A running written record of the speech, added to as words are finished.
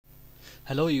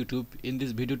Hello YouTube, in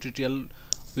this video tutorial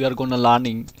we are gonna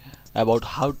learning about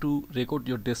how to record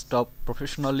your desktop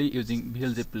professionally using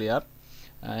VLC player.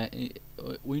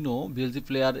 We know VLC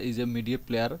player is a media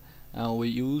player. We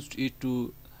used it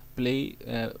to play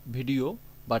video,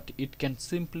 but it can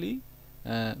simply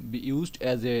be used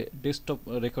as a desktop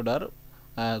recorder.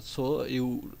 So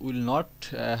you will not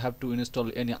have to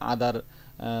install any other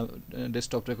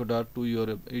desktop recorder to your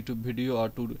YouTube video or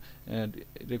to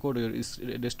record your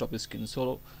desktop screen.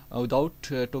 So without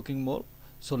talking more,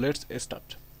 so let's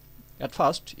start. At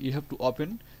first you have to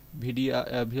open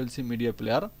VLC media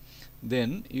player,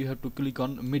 then you have to click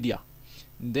on media,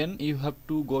 then you have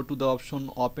to go to the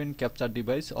option open capture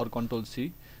device or Ctrl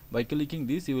C. By clicking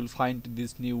this you will find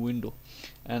this new window,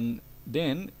 and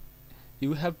then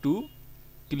you have to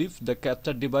click the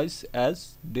capture device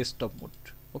as desktop mode.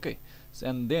 Okay,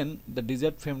 and then the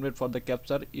desired frame rate for the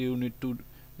capture you need to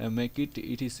make it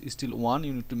is still 1.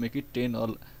 You need to make it 10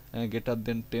 or greater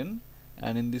than 10,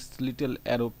 and in this little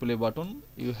arrow play button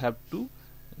you have to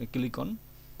click on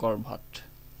convert.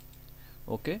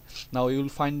 Okay, now you will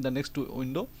find the next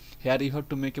window. Here you have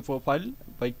to make a profile.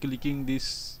 By clicking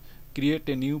this create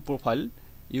a new profile,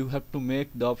 you have to make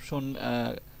the option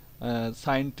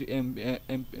signed to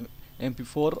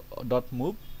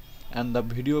mp4.move, and the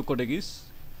video codec is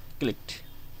clicked.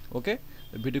 Okay,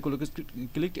 the video codec is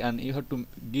clicked, and you have to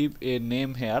give a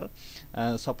name here,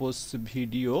 suppose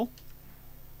video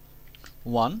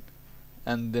 1,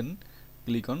 and then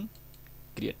click on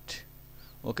create.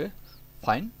 Okay,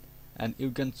 fine, and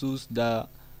you can choose the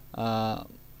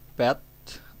path.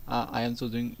 I am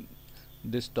choosing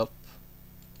desktop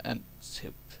and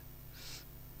save.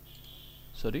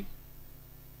 Sorry,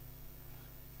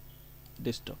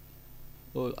 desktop.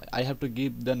 Oh, I have to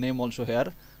give the name also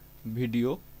here,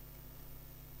 video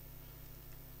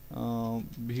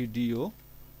video.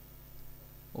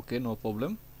 Okay, no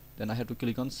problem. Then I have to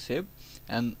click on save,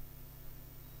 and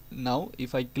now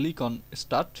if I click on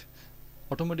start,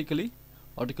 automatically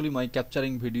my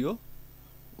capturing video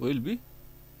will be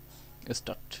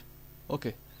start.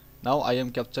 Okay, now I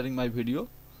am capturing my video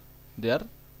there,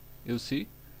 you see,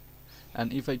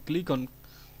 and if I click on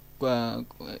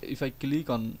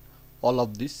all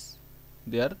of this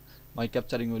there, my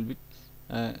capturing will be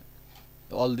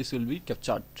all this will be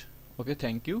captured. Okay,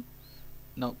 thank you.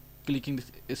 Now clicking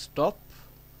this stop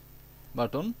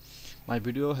button, my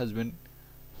video has been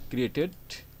created.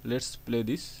 Let's play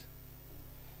this.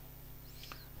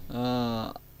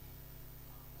 Where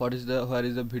is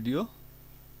the video?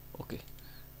 Okay,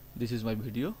 this is my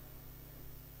video.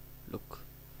 Look,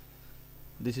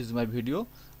 this is my video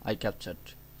I captured.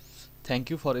 Thank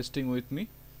you for staying with me.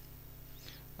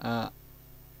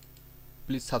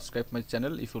 Please subscribe my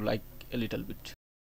channel if you like a little bit.